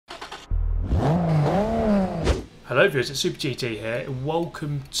Hello viewers, it's Super GT here.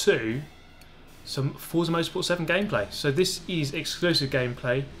 Welcome to some Forza Motorsport 7 gameplay. So this is exclusive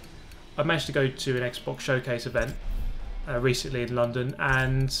gameplay. I managed to go to an Xbox Showcase event recently in London,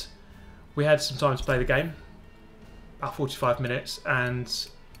 and we had some time to play the game, about 45 minutes, and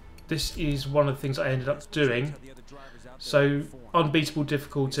this is one of the things I ended up doing. So unbeatable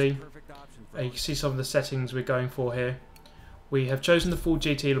difficulty, you can see some of the settings we're going for here. We have chosen the full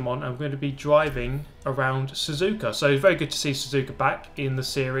GT Le Mans and we're going to be driving around Suzuka. So it's very good to see Suzuka back in the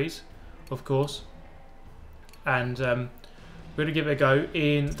series, of course. And we're going to give it a go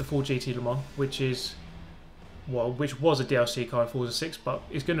in the full GT Le Mans, which was a DLC car in Forza 6, but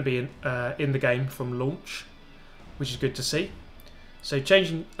it's going to be in the game from launch, which is good to see. So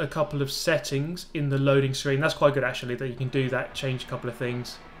changing a couple of settings in the loading screen, that's quite good actually, that you can do that, change a couple of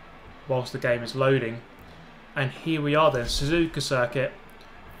things whilst the game is loading. And here we are then, Suzuka circuit,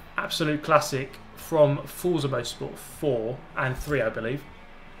 absolute classic from Forza Motorsport 4 and 3 I believe,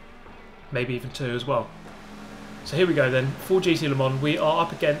 maybe even 2 as well. So here we go then, full GT Le Mans. We are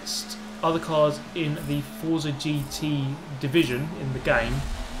up against other cars in the Forza GT division in the game.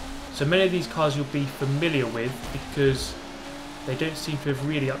 So many of these cars you'll be familiar with because they don't seem to have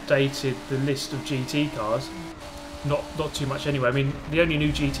really updated the list of GT cars. Not too much anyway. I mean, the only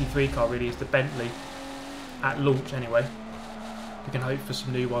new GT3 car really is the Bentley. At launch anyway. We can hope for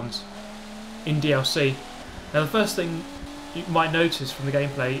some new ones in DLC. Now the first thing you might notice from the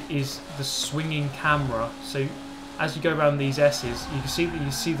gameplay is the swinging camera. So as you go around these S's, you can see that you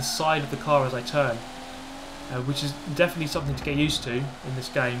see the side of the car as I turn, which is definitely something to get used to in this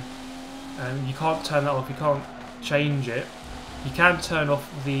game. You can't turn that off, you can't change it. You can turn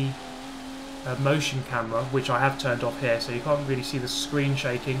off the motion camera, which I have turned off here, so you can't really see the screen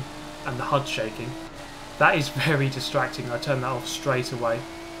shaking and the HUD shaking. That is very distracting. I turn that off straight away.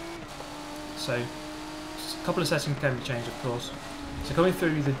 So a couple of settings can be changed, of course. So coming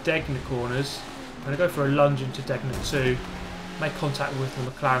through the Degner corners, I'm going to go for a lunge into Degner 2, make contact with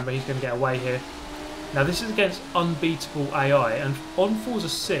the McLaren, but he's going to get away here. Now this is against Unbeatable AI, and on Forza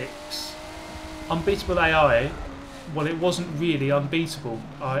 6, Unbeatable AI, well, it wasn't really unbeatable.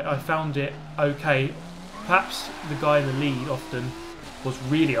 I found it okay. Perhaps the guy in the lead often was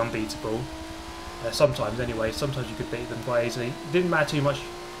really unbeatable. Sometimes anyway, sometimes you could beat them quite easily. It didn't matter too much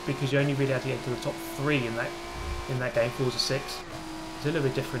because you only really had to get to the top 3 in that game, Forza 6. It's a little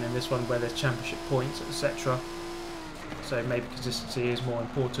bit different in this one where there's championship points, etc. So maybe consistency is more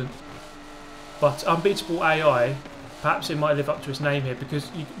important. But Unbeatable AI, perhaps it might live up to its name here because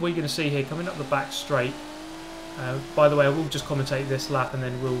what you're going to see here coming up the back straight. By the way, I will just commentate this lap and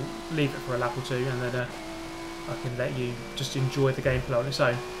then we'll leave it for a lap or two, and then I can let you just enjoy the gameplay on its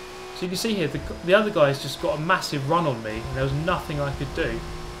own. So you can see here, the other guy's just got a massive run on me, and there was nothing I could do.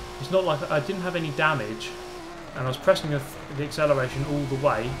 It's not like I didn't have any damage, and I was pressing the acceleration all the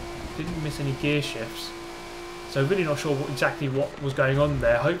way, didn't miss any gear shifts. So really not sure exactly what was going on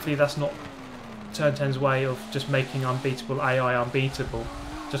there. Hopefully that's not Turn 10's way of just making Unbeatable AI unbeatable,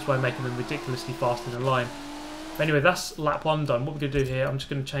 just by making them ridiculously fast in the line. But anyway, that's lap 1 done. What we're going to do here, I'm just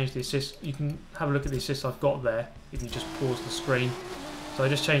going to change the assist. You can have a look at the assist I've got there, if you just pause the screen. So I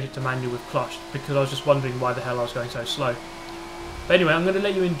just changed it to manual with clutch because I was just wondering why the hell I was going so slow. But anyway, I'm going to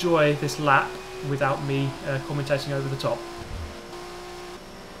let you enjoy this lap without me commentating over the top.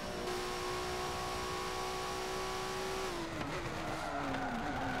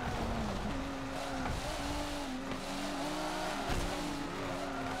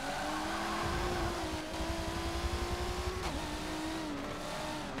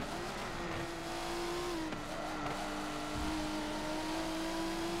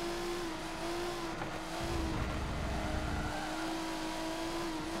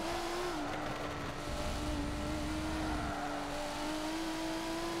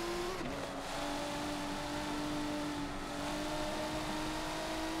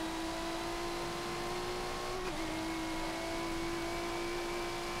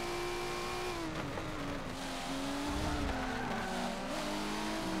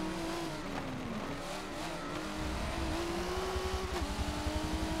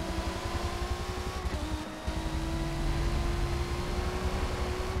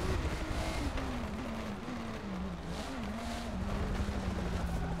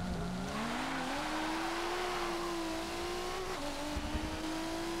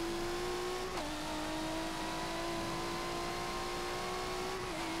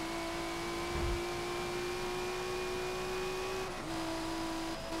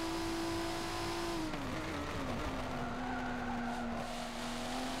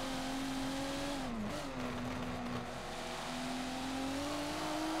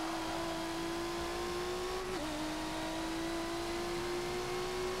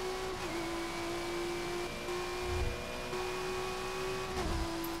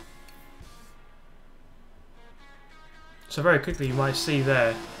 So very quickly you might see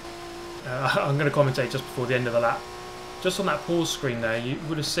there, I'm going to commentate just before the end of the lap. Just on that pause screen there, you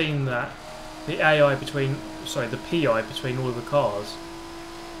would have seen that the AI between, sorry, the PI between all of the cars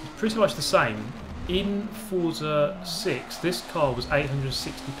is pretty much the same. In Forza 6, this car was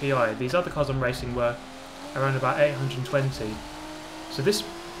 860 PI. These other cars I'm racing were around about 820. So this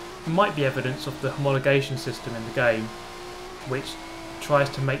might be evidence of the homologation system in the game, which tries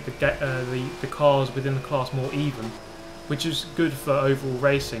to make the cars within the class more even, which is good for overall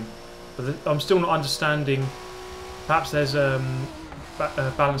racing. But I'm still not understanding. Perhaps there's a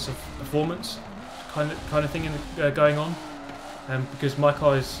balance of performance kind of thing going on, because my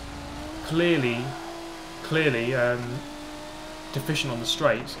car is clearly deficient on the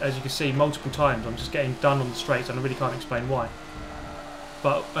straights. As you can see, multiple times I'm just getting done on the straights, and I really can't explain why.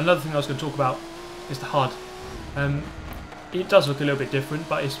 But another thing I was going to talk about is the HUD. It does look a little bit different,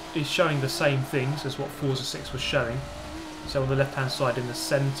 but it's showing the same things as what Forza 6 was showing. So on the left hand side in the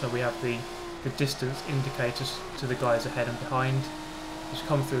centre we have the distance indicators to the guys ahead and behind. Just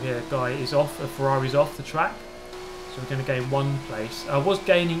come through here, the guy is off, a Ferrari's off the track, so we're going to gain one place. I was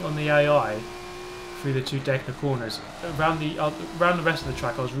gaining on the AI through the two Degner corners. Around the rest of the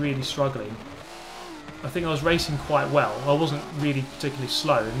track I was really struggling. I think I was racing quite well. I wasn't really particularly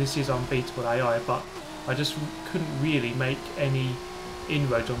slow, and this is Unbeatable AI, but I just couldn't really make any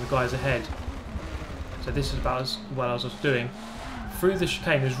inroads on the guys ahead. So this is about as well as I was doing. Through the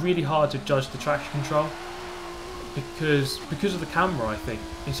chicane, it was really hard to judge the traction control because of the camera. I think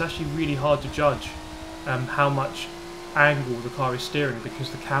it's actually really hard to judge how much angle the car is steering, because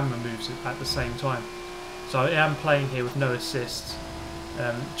the camera moves at the same time. So I am playing here with no assists.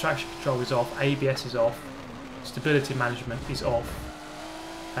 Traction control is off, ABS is off, stability management is off,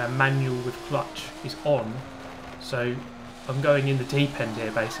 manual with clutch is on. So I'm going in the deep end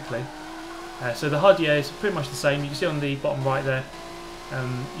here basically. So the HUD, yeah, is pretty much the same. You can see on the bottom right there,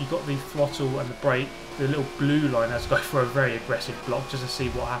 you've got the throttle and the brake. The little blue line has to go for a very aggressive block just to see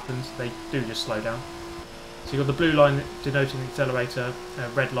what happens. They do just slow down. So you've got the blue line denoting the accelerator,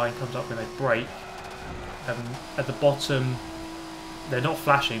 red line comes up when they brake. At the bottom, they're not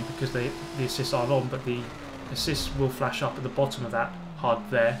flashing because the assists aren't on, but the assists will flash up at the bottom of that HUD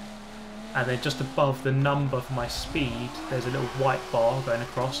there. And then just above the number for my speed, there's a little white bar going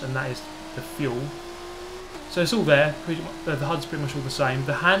across, and that is the fuel. So it's all there. The HUD's pretty much all the same.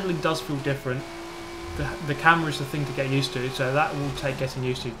 The handling does feel different. The camera is the thing to get used to, so that will take getting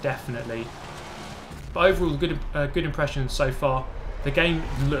used to, definitely. But overall, good impressions so far. The game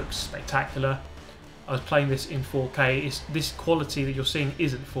looks spectacular. I was playing this in 4K. This quality that you're seeing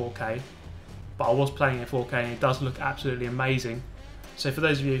isn't 4K, but I was playing in 4K and it does look absolutely amazing. So for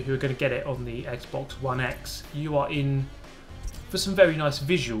those of you who are going to get it on the Xbox One X, you are in for some very nice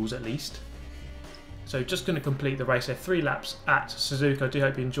visuals at least. So just going to complete the race here. 3 laps at Suzuka. I do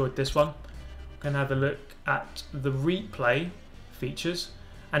hope you enjoyed this one. I'm going to have a look at the replay features.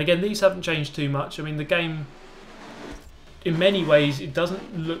 And again, these haven't changed too much. I mean, the game, in many ways, it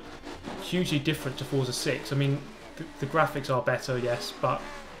doesn't look hugely different to Forza 6. I mean, the graphics are better, yes, but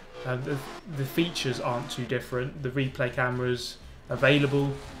the features aren't too different. The replay cameras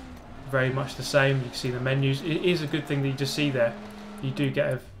available, very much the same. You can see the menus. It is a good thing that you just see there. You do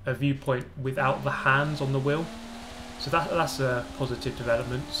get a viewpoint without the hands on the wheel, so that's a positive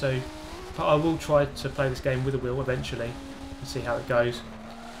development. So I will try to play this game with a wheel eventually and see how it goes,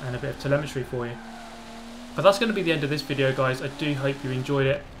 and a bit of telemetry for you. But that's going to be the end of this video, guys. I do hope you enjoyed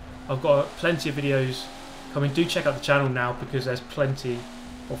it. I've got plenty of videos coming. Do check out the channel now, because there's plenty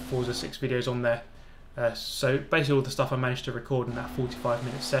of Forza 6 videos on there. So basically all the stuff I managed to record in that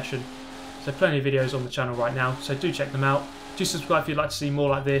 45-minute session. So plenty of videos on the channel right now, so do check them out. Do subscribe if you'd like to see more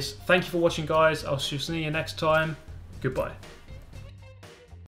like this. Thank you for watching, guys. I'll see you next time. Goodbye.